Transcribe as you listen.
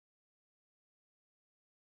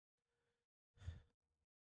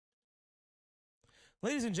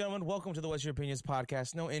Ladies and gentlemen, welcome to the What's Your Opinions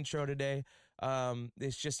podcast. No intro today.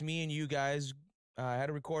 It's just me and you guys. I had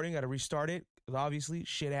a recording, got to restart it. Obviously,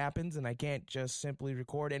 shit happens, and I can't just simply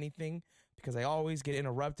record anything because I always get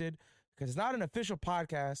interrupted because it's not an official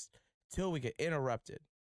podcast till we get interrupted.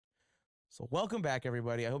 So welcome back,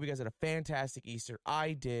 everybody. I hope you guys had a fantastic Easter.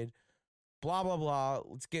 I did. Blah, blah, blah.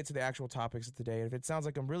 Let's get to the actual topics of today. And if it sounds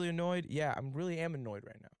like I'm really annoyed, yeah, I really am annoyed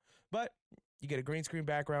right now. But you get a green screen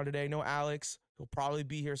background today. No Alex. He'll probably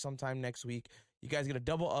be here sometime next week. You guys get a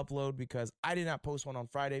double upload because I did not post one on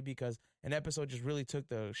Friday because an episode just really took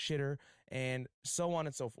the shitter and so on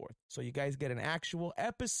and so forth. So you guys get an actual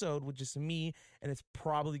episode with just me, and it's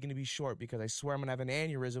probably going to be short because I swear I'm going to have an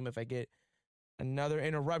aneurysm if I get another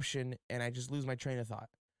interruption and I just lose my train of thought.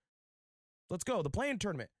 Let's go. The play-in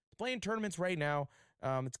tournament. The play-in tournament's right now.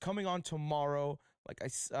 It's coming on tomorrow. Like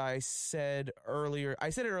I said earlier. I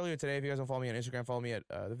said it earlier today. If you guys don't follow me on Instagram, follow me at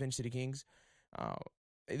the Vince City Kings.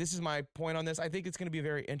 This is my point on this. I think it's going to be a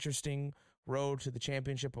very interesting road to the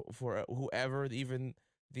championship for whoever, even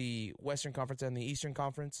the Western Conference and the Eastern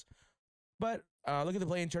Conference. But look at the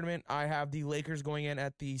play-in tournament. I have the Lakers going in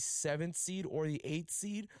at the 7th seed or the 8th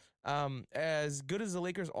seed. As good as the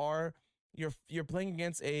Lakers are, you're playing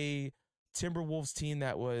against a Timberwolves team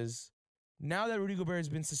that was, now that Rudy Gobert has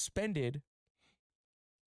been suspended,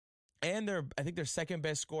 and I think their second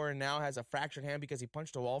best scorer now has a fractured hand because he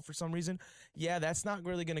punched a wall for some reason. Yeah, that's not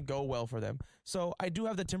really going to go well for them. So I do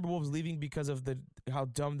have the Timberwolves leaving because of how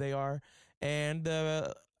dumb they are, and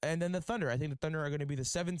then the Thunder. I think the Thunder are going to be the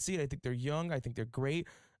 7th seed. I think they're young. I think they're great.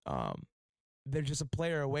 They're just a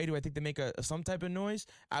player away. Do I think they make some type of noise?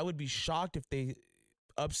 I would be shocked if they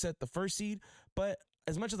upset the 1st seed, but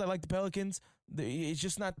as much as I like the Pelicans, it's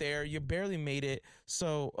just not there. You barely made it.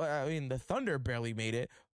 So, the Thunder barely made it.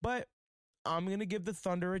 But I'm going to give the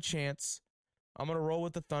Thunder a chance. I'm going to roll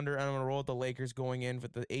with the Thunder, and I'm going to roll with the Lakers going in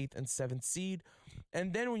with the 8th and 7th seed.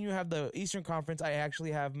 And then when you have the Eastern Conference, I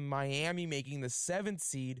actually have Miami making the 7th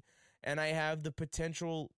seed, and I have the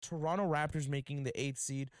potential Toronto Raptors making the 8th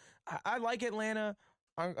seed. I like Atlanta.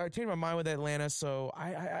 I changed my mind with Atlanta, so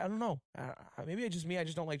I don't know. Maybe it's just me. I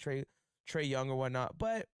just don't like Trae Young or whatnot.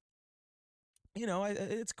 But,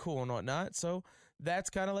 it's cool and whatnot. So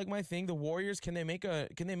that's kind of like my thing. The Warriors, can they make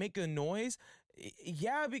a noise?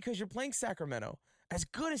 Yeah, because you're playing Sacramento. As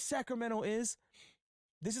good as Sacramento is,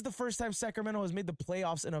 this is the first time Sacramento has made the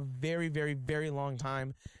playoffs in a very, very, very long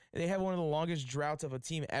time. They have one of the longest droughts of a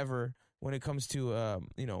team ever when it comes to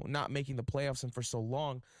not making the playoffs and for so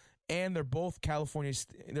long. And they're both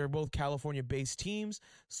California-based teams,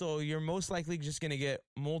 so you're most likely just going to get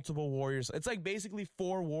multiple Warriors. It's like basically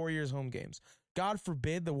 4 Warriors home games. God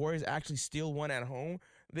forbid the Warriors actually steal one at home.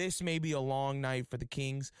 This may be a long night for the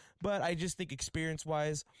Kings, but I just think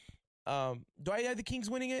experience-wise, do I have the Kings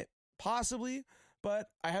winning it? Possibly, but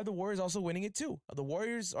I have the Warriors also winning it too. The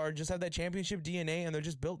Warriors just have that championship DNA, and they're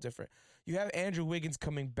just built different. You have Andrew Wiggins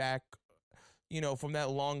coming back, from that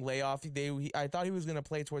long layoff. I thought he was going to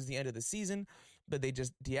play towards the end of the season, but they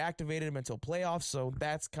just deactivated him until playoffs, so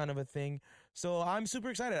that's kind of a thing. So I'm super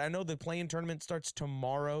excited. I know the play-in tournament starts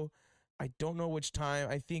tomorrow. I don't know which time.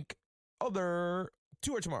 I think they're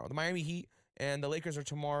 2 are tomorrow. The Miami Heat and the Lakers are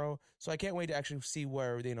tomorrow. So I can't wait to actually see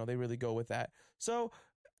where they really go with that. So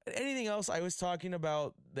anything else? I was talking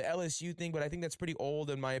about the LSU thing, but I think that's pretty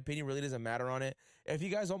old, and my opinion really doesn't matter on it. If you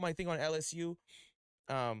guys want my thing on LSU,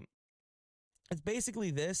 it's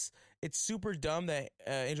basically this. It's super dumb that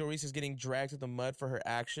Angel Reese is getting dragged through the mud for her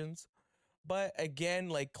actions. But again,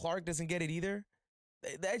 like, Clark doesn't get it either.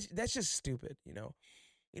 That's just stupid,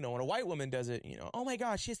 when a white woman does it, oh my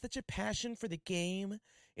gosh, she has such a passion for the game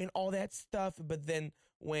and all that stuff. But then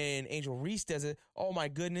when Angel Reese does it, oh my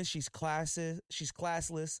goodness, she's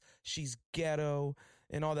classless, she's ghetto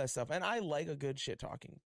and all that stuff. And I like a good shit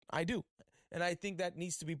talking. I do. And I think that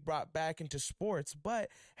needs to be brought back into sports. But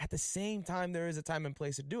at the same time, there is a time and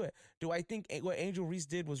place to do it. Do I think what Angel Reese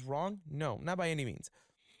did was wrong? No, not by any means.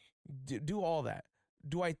 Do all that.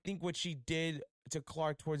 Do I think what she did to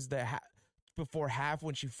Clark towards the before half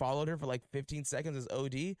when she followed her for like 15 seconds is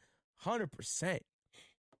OD? 100%.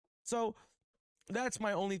 So that's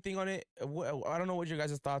my only thing on it. I don't know what your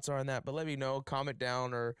guys' thoughts are on that, but let me know. Comment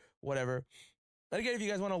down or whatever. And again, if you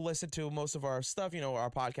guys want to listen to most of our stuff, our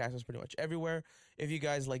podcast is pretty much everywhere. If you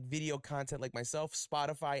guys like video content like myself,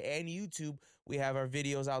 Spotify and YouTube, we have our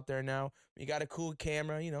videos out there now. We got a cool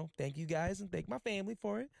camera, thank you guys and thank my family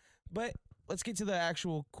for it. But let's get to the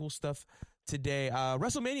actual cool stuff today.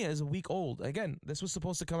 WrestleMania is a week old. Again, this was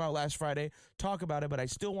supposed to come out last Friday. Talk about it, but I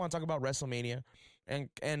still want to talk about WrestleMania and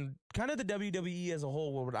kind of the WWE as a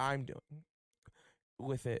whole, what I'm doing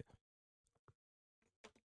with it.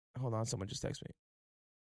 Hold on, someone just texted me.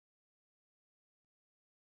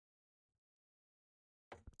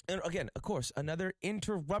 And again, of course, another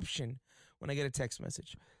interruption when I get a text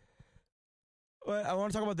message. But I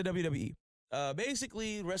want to talk about the WWE.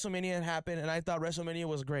 Basically, WrestleMania had happened, and I thought WrestleMania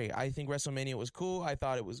was great. I think WrestleMania was cool. I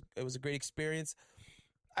thought it was a great experience.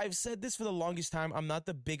 I've said this for the longest time. I'm not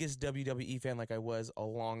the biggest WWE fan like I was a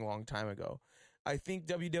long, long time ago. I think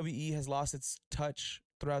WWE has lost its touch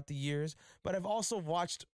throughout the years, but I've also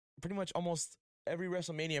watched pretty much almost every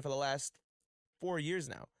WrestleMania for the last 4 years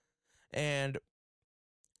now. And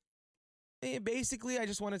basically, I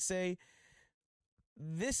just want to say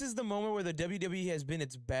this is the moment where the WWE has been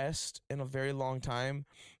its best in a very long time,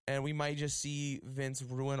 and we might just see Vince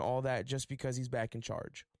ruin all that just because he's back in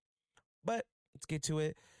charge. But let's get to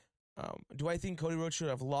it. Do I think Cody Rhodes should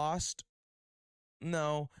have lost?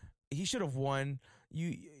 No, he should have won.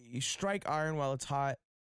 You strike iron while it's hot,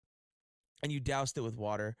 and you doused it with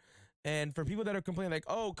water. And for people that are complaining like,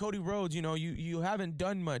 oh, Cody Rhodes, you haven't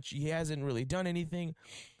done much. He hasn't really done anything.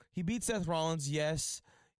 He beat Seth Rollins, yes.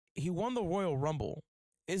 He won the Royal Rumble.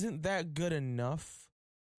 Isn't that good enough?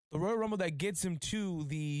 The Royal Rumble that gets him to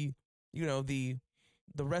the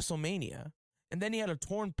WrestleMania. And then he had a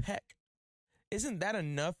torn pec. Isn't that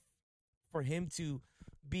enough for him to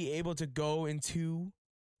be able to go into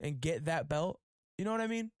and get that belt? You know what I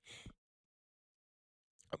mean?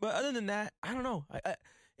 But other than that, I don't know.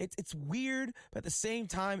 It's weird, but at the same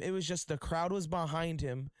time, it was just the crowd was behind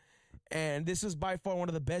him. And this was by far one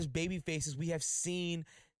of the best baby faces we have seen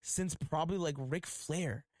since probably like Ric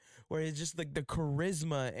Flair, where it's just like the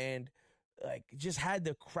charisma and like just had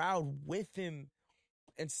the crowd with him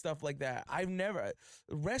and stuff like that.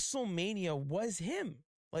 WrestleMania was him.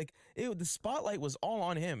 Like the spotlight was all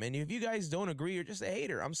on him. And if you guys don't agree, you're just a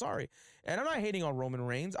hater. I'm sorry. And I'm not hating on Roman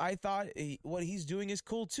Reigns. I thought what he's doing is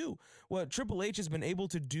cool too. What Triple H has been able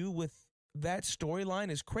to do with that storyline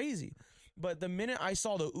is crazy. But the minute I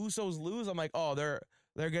saw the Usos lose, I'm like, oh, they're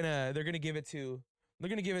gonna give it to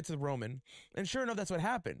Roman. And sure enough, that's what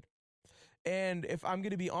happened. And if I'm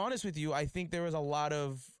gonna be honest with you, I think there was a lot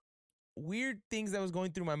of weird things that was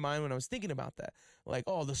going through my mind when I was thinking about that. Like,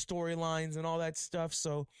 oh, the storylines and all that stuff.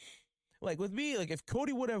 So, like with me, like if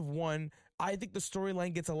Cody would have won, I think the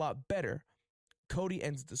storyline gets a lot better. Cody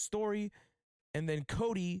ends the story, and then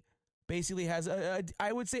Cody basically has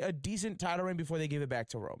I would say a decent title reign before they give it back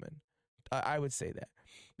to Roman. I would say that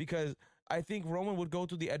because I think Roman would go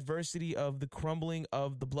through the adversity of the crumbling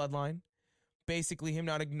of the bloodline, basically him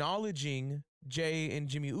not acknowledging Jay and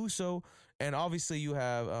Jimmy Uso, and obviously you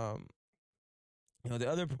have the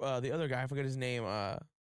other guy, I forget his name,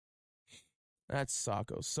 that's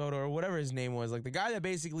Sako Soto or whatever his name was, like the guy that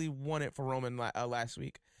basically won it for Roman last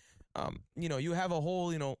week. You have a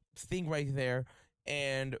whole thing right there,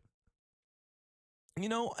 and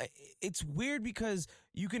it's weird because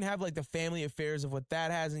you can have like the family affairs of what that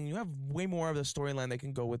has, and you have way more of the storyline that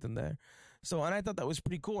can go within there. So, and I thought that was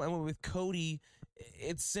pretty cool. And with Cody,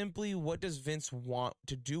 it's simply, what does Vince want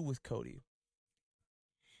to do with Cody?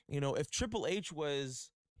 If Triple H was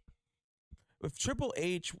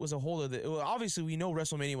a whole of obviously we know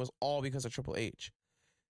WrestleMania was all because of Triple H.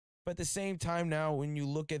 But at the same time now, when you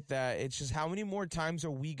look at that, it's just how many more times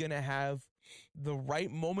are we going to have the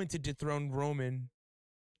right moment to dethrone Roman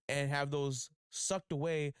and have those sucked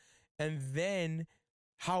away? And then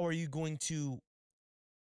how are you going to,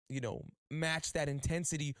 match that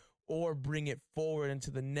intensity or bring it forward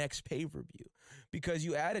into the next pay-per-view? Because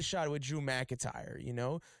you had a shot with Drew McIntyre,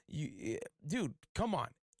 dude, come on.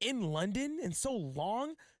 In London and so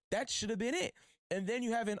long, that should have been it. And then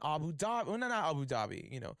you have in Abu Dhabi, well, not Abu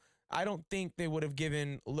Dhabi, I don't think they would have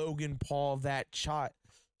given Logan Paul that shot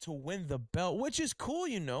to win the belt, which is cool,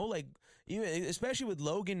 like, especially with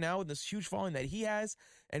Logan now with this huge following that he has,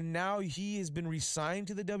 and now he has been re-signed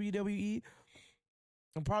to the WWE,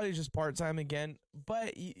 and probably just part-time again.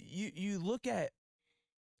 But you look at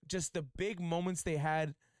just the big moments they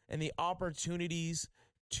had and the opportunities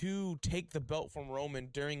to take the belt from Roman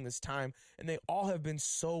during this time, and they all have been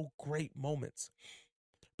so great moments.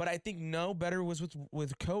 But I think no better was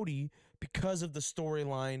with Cody because of the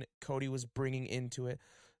storyline Cody was bringing into it.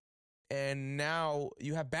 And now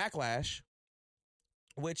you have Backlash,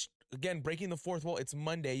 which, again, breaking the fourth wall. It's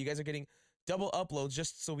Monday. You guys are getting double uploads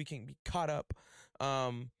just so we can be caught up.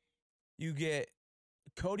 You get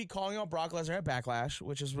Cody calling out Brock Lesnar at Backlash,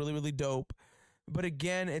 which is really, really dope. But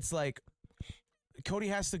again, it's like Cody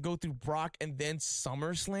has to go through Brock and then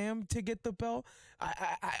SummerSlam to get the belt.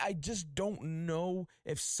 I just don't know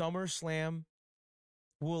if SummerSlam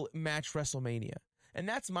will match WrestleMania. And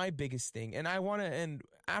that's my biggest thing. And and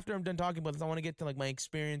after I'm done talking about this, I want to get to like my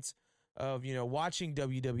experience of, watching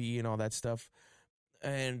WWE and all that stuff.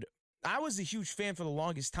 And I was a huge fan for the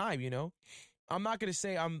longest time, I'm not gonna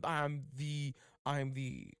say I'm the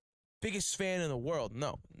biggest fan in the world.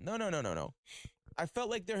 No. I felt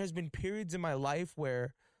like there has been periods in my life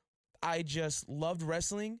where I just loved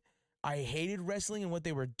wrestling. I hated wrestling and what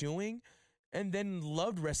they were doing, and then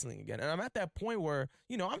loved wrestling again. And I'm at that point where,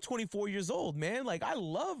 I'm 24 years old, man. Like, I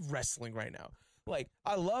love wrestling right now. Like,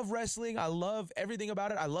 I love wrestling. I love everything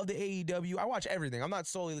about it. I love the AEW. I watch everything. I'm not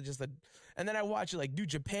solely just and then I watch like New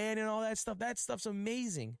Japan and all that stuff. That stuff's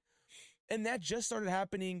amazing. And that just started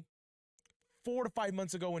happening 4 to 5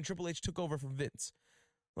 months ago when Triple H took over from Vince.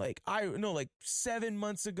 Like, 7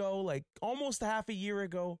 months ago, like almost half a year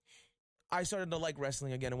ago, I started to like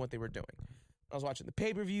wrestling again and what they were doing. I was watching the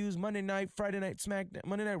pay-per-views, Monday night, Friday night SmackDown,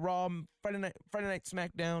 Monday night Raw, Friday night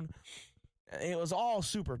SmackDown. It was all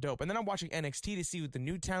super dope. And then I'm watching NXT to see what the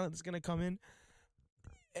new talent is going to come in.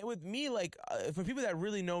 And with me, like, for people that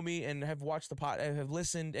really know me and have watched have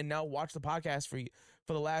listened and now watched the podcast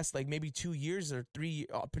for the last, like, maybe 2 years or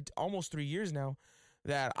almost 3 years now,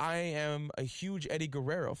 that I am a huge Eddie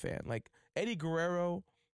Guerrero fan. Like, Eddie Guerrero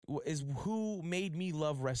is who made me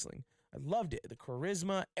love wrestling. I loved it. The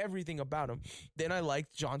charisma, everything about him. Then I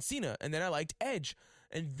liked John Cena. And then I liked Edge.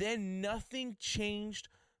 And then nothing changed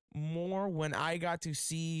more when I got to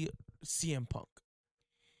see CM Punk.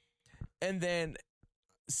 And then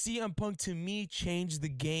CM Punk, to me, changed the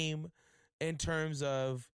game in terms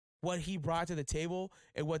of what he brought to the table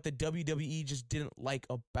and what the WWE just didn't like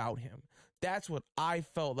about him. That's what I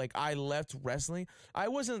felt like I left wrestling. I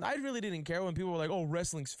really didn't care when people were like, oh,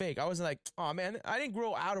 wrestling's fake. I wasn't like, oh, man, I didn't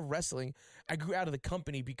grow out of wrestling. I grew out of the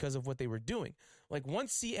company because of what they were doing. Like,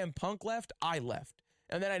 once CM Punk left, I left.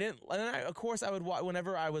 And then of course, I would watch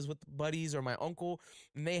whenever I was with buddies or my uncle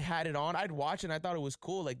and they had it on, I'd watch and I thought it was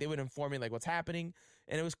cool. Like, they would inform me like what's happening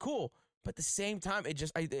and it was cool. But at the same time,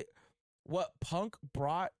 what Punk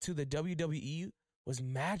brought to the WWE was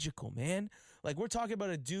magical, man. Like, we're talking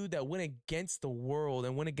about a dude that went against the world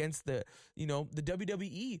and went against the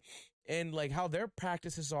WWE and like how their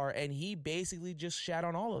practices are. And he basically just shat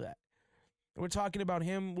on all of that. We're talking about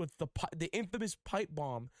him with the infamous pipe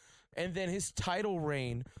bomb and then his title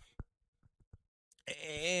reign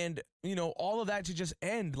and, all of that to just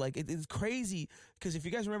end. Like, it's crazy because if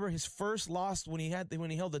you guys remember his first loss when he held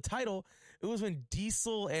the title, it was when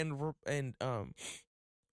Diesel and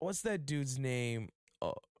what's that dude's name?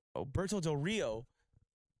 Alberto Del Rio,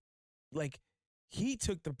 like, he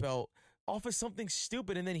took the belt off of something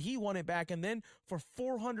stupid and then he won it back. And then for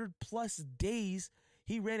 400 plus days,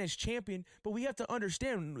 he ran as champion. But we have to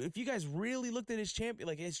understand, if you guys really looked at his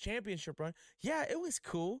championship run, yeah, it was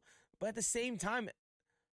cool. But at the same time,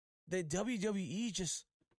 the WWE just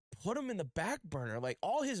put him in the back burner. Like,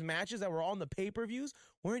 all his matches that were on the pay-per-views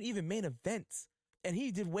weren't even main events. And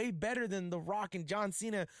he did way better than The Rock and John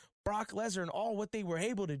Cena, Brock Lesnar, and all what they were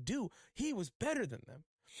able to do. He was better than them.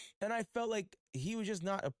 And I felt like he was just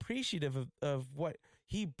not appreciative of what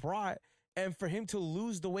he brought. And for him to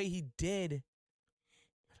lose the way he did,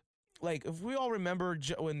 like, if we all remember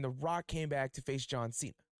when The Rock came back to face John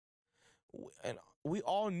Cena, and we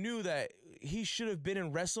all knew that he should have been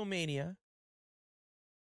in WrestleMania.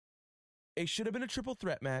 It should have been a triple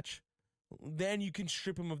threat match. Then you can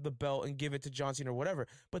strip him of the belt and give it to John Cena or whatever.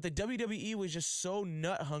 But the WWE was just so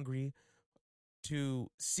nut hungry to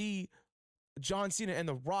see John Cena and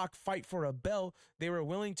The Rock fight for a belt. They were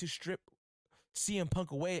willing to strip CM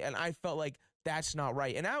Punk away. And I felt like that's not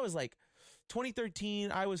right. And I was like, 2013,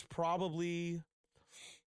 I was probably,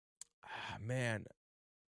 man,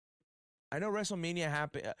 I know WrestleMania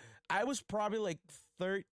happened. I was probably like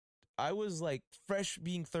I was like fresh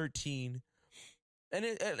being 13. And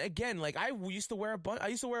again, like, I used to wear a bunch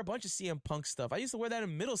of CM Punk stuff. I used to wear that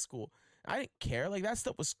in middle school. I didn't care. Like, that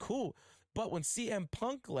stuff was cool. But when CM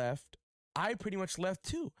Punk left, I pretty much left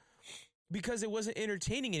too. Because it wasn't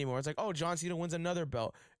entertaining anymore. It's like, oh, John Cena wins another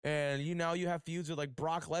belt. And you have feuds with like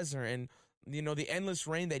Brock Lesnar and, the endless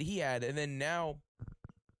reign that he had. And then now,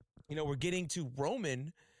 we're getting to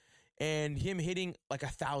Roman and him hitting like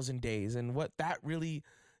 1,000 days and what that really,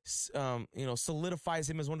 solidifies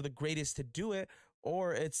him as one of the greatest to do it.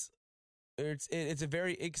 Or it's a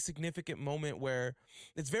very insignificant moment where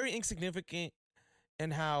it's very insignificant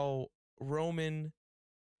in how Roman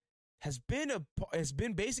has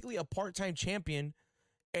been basically a part-time champion,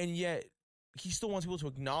 and yet he still wants people to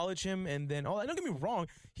acknowledge him. And then, don't get me wrong,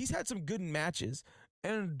 he's had some good matches.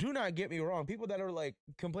 And do not get me wrong, people that are like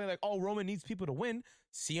complaining like, oh, Roman needs people to win.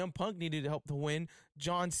 CM Punk needed help to win.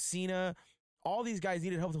 John Cena, all these guys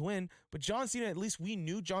needed help to win. But John Cena, at least we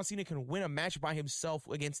knew John Cena can win a match by himself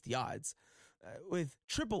against the odds. With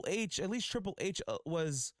Triple H, at least Triple H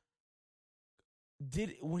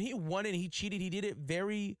when he won and he cheated, he did it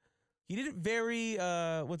He did it very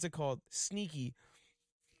what's it called? Sneaky.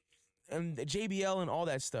 And JBL and all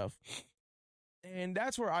that stuff. And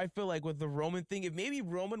that's where I feel like with the Roman thing, if maybe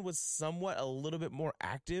Roman was somewhat a little bit more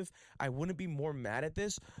active, I wouldn't be more mad at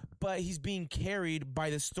this. But he's being carried by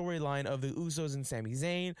the storyline of the Usos and Sami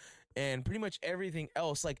Zayn and pretty much everything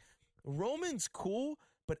else. Like, Roman's cool,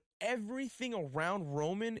 but everything around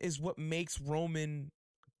Roman is what makes Roman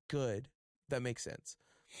good. That makes sense.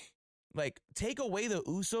 Like, take away the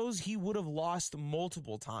Usos, he would have lost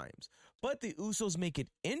multiple times. But the Usos make it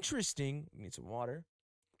interesting. Need some water.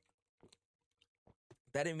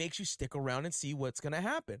 That it makes you stick around and see what's going to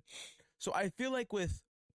happen. So I feel like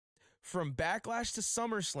from Backlash to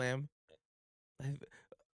SummerSlam,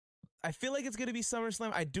 I feel like it's going to be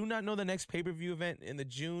SummerSlam. I do not know the next pay-per-view event in the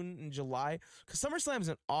June and July, because SummerSlam's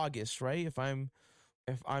in August, right? If I'm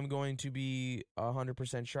going to be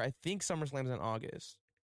 100% sure, I think SummerSlam's in August.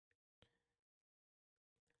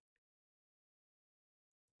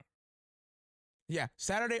 Yeah,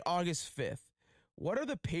 Saturday, August 5th. What is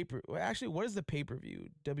the pay-per-view?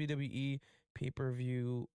 WWE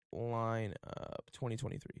pay-per-view lineup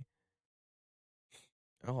 2023.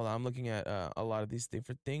 Oh, hold on, I'm looking at a lot of these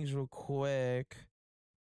different things real quick.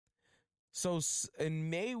 So in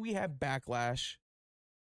May, we have Backlash.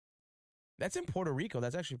 That's in Puerto Rico.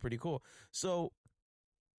 That's actually pretty cool. So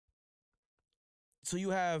you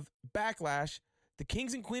have Backlash, the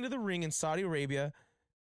Kings and Queen of the Ring in Saudi Arabia,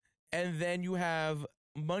 and then you have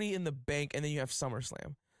Money in the Bank, and then you have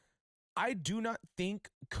SummerSlam. I do not think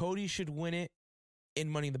Cody should win it in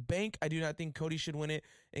Money in the Bank. I do not think Cody should win it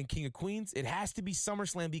in King of Queens. It has to be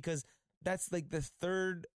SummerSlam because that's like the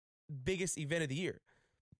third biggest event of the year.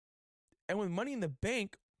 And with Money in the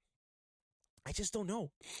Bank, I just don't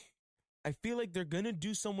know. I feel like they're going to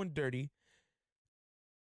do someone dirty,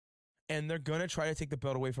 and they're going to try to take the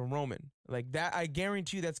belt away from Roman. Like that, I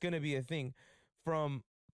guarantee you that's going to be a thing. From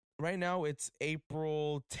right now, it's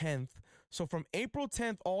April 10th. So from April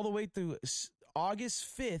 10th all the way through August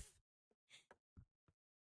 5th,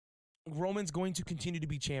 Roman's going to continue to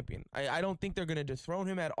be champion. I don't think they're going to dethrone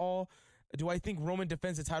him at all. Do I think Roman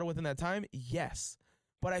defends the title within that time? Yes.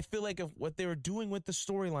 But I feel like if what they were doing with the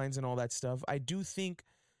storylines and all that stuff, I do think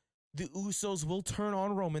the Usos will turn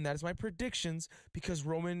on Roman. That is my predictions, because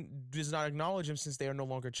Roman does not acknowledge him since they are no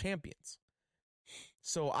longer champions.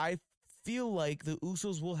 So I feel like the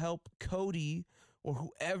Usos will help Cody or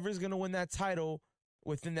whoever's going to win that title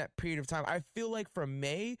within that period of time. I feel like from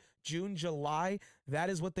May, June, July,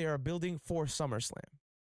 that is what they are building for SummerSlam.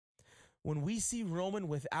 When we see Roman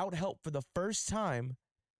without help for the first time,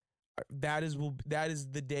 that is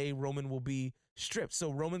the day Roman will be stripped.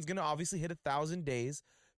 So Roman's going to obviously hit 1,000 days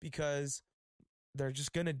because they're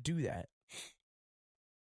just going to do that.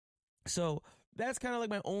 So that's kind of like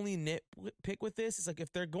my only nitpick with this. It's like,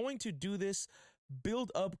 if they're going to do this,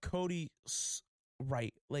 build up Cody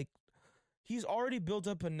right. Like, he's already built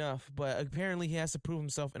up enough, but apparently he has to prove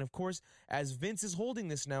himself. And of course, as Vince is holding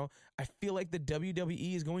this now, I feel like the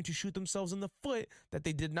WWE is going to shoot themselves in the foot that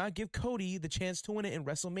they did not give Cody the chance to win it in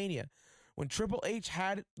WrestleMania. When Triple H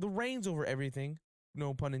had the reins over everything,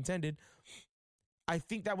 no pun intended, I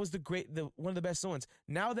think that was one of the best ones.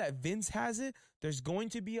 Now that Vince has it, there's going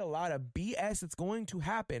to be a lot of BS that's going to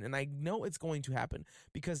happen. And I know it's going to happen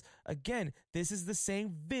because, again, this is the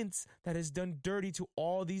same Vince that has done dirty to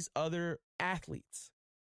all these other athletes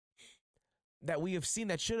that we have seen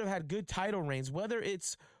that should have had good title reigns, whether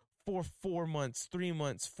it's for 4 months, 3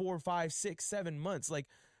 months, 4, 5, 6, 7 months. Like,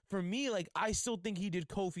 for me, like, I still think he did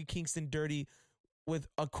Kofi Kingston dirty with,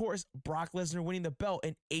 of course, Brock Lesnar winning the belt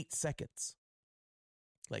in 8 seconds.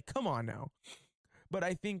 Like, come on now. But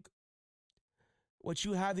I think what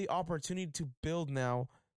you have the opportunity to build now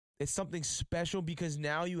is something special, because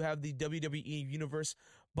now you have the WWE universe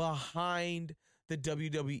behind the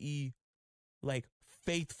WWE, like,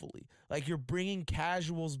 faithfully. Like, you're bringing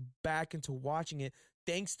casuals back into watching it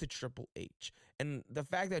thanks to Triple H. And the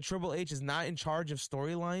fact that Triple H is not in charge of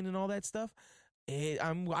storyline and all that stuff,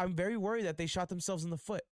 I'm very worried that they shot themselves in the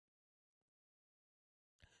foot.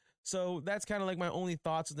 So that's kind of like my only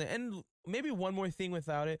thoughts with it. And maybe one more thing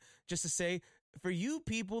without it, just to say, for you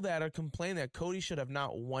people that are complaining that Cody should have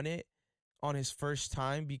not won it on his first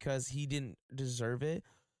time because he didn't deserve it,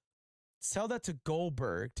 tell that to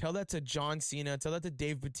Goldberg, tell that to John Cena, tell that to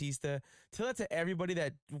Dave Bautista, tell that to everybody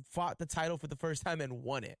that fought the title for the first time and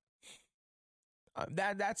won it.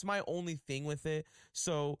 That's my only thing with it.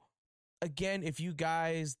 So again, if you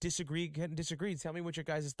guys disagree, tell me what your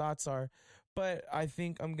guys' thoughts are. But I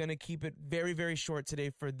think I'm going to keep it very, very short today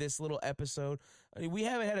for this little episode. We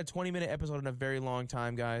haven't had a 20-minute episode in a very long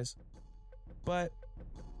time, guys. But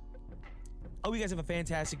I hope you guys have a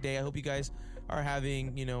fantastic day. I hope you guys are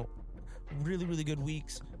having, really, really good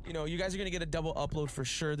weeks. You guys are going to get a double upload for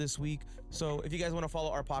sure this week. So if you guys want to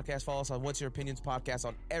follow our podcast, follow us on What's Your Opinions podcast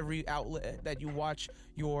on every outlet that you watch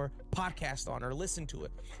your podcast on or listen to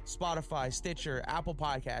it. Spotify, Stitcher, Apple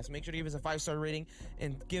Podcasts. Make sure to give us a 5-star rating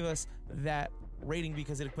and give us that rating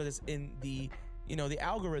because it'll put us in the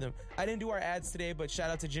algorithm. I didn't do our ads today, but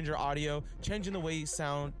shout out to Ginger Audio, changing the way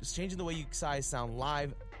you guys sound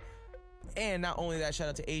live. And not only that, shout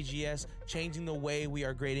out to AGS, changing the way we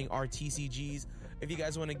are grading our TCGs. If you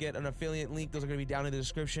guys want to get an affiliate link, those are going to be down in the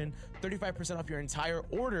description. 35% off your entire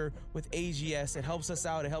order with AGS. It helps us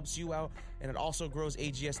out, it helps you out, and it also grows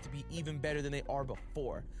AGS to be even better than they are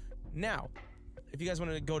before. Now, if you guys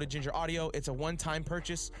want to go to Ginger Audio, it's a one-time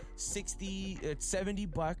purchase. It's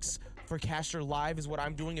 $70 for Caster Live is what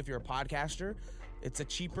I'm doing if you're a podcaster. It's a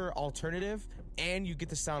cheaper alternative, and you get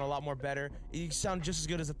to sound a lot more better. You sound just as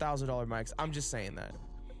good as $1,000 mics. I'm just saying that.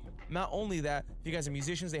 Not only that, if you guys are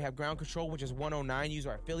musicians, they have Ground Control, which is 109. Use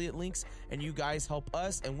our affiliate links, and you guys help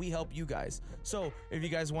us, and we help you guys. So if you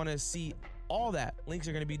guys want to see all that, links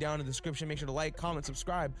are going to be down in the description. Make sure to like, comment,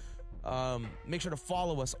 subscribe. Make sure to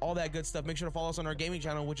follow us, all that good stuff. Make sure to follow us on our gaming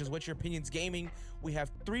channel, which is What's Your Opinions Gaming. We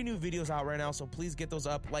have 3 new videos out right now, so please get those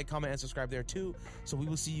up, like, comment, and subscribe there too. So we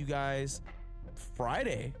will see you guys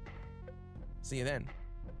Friday. See you then.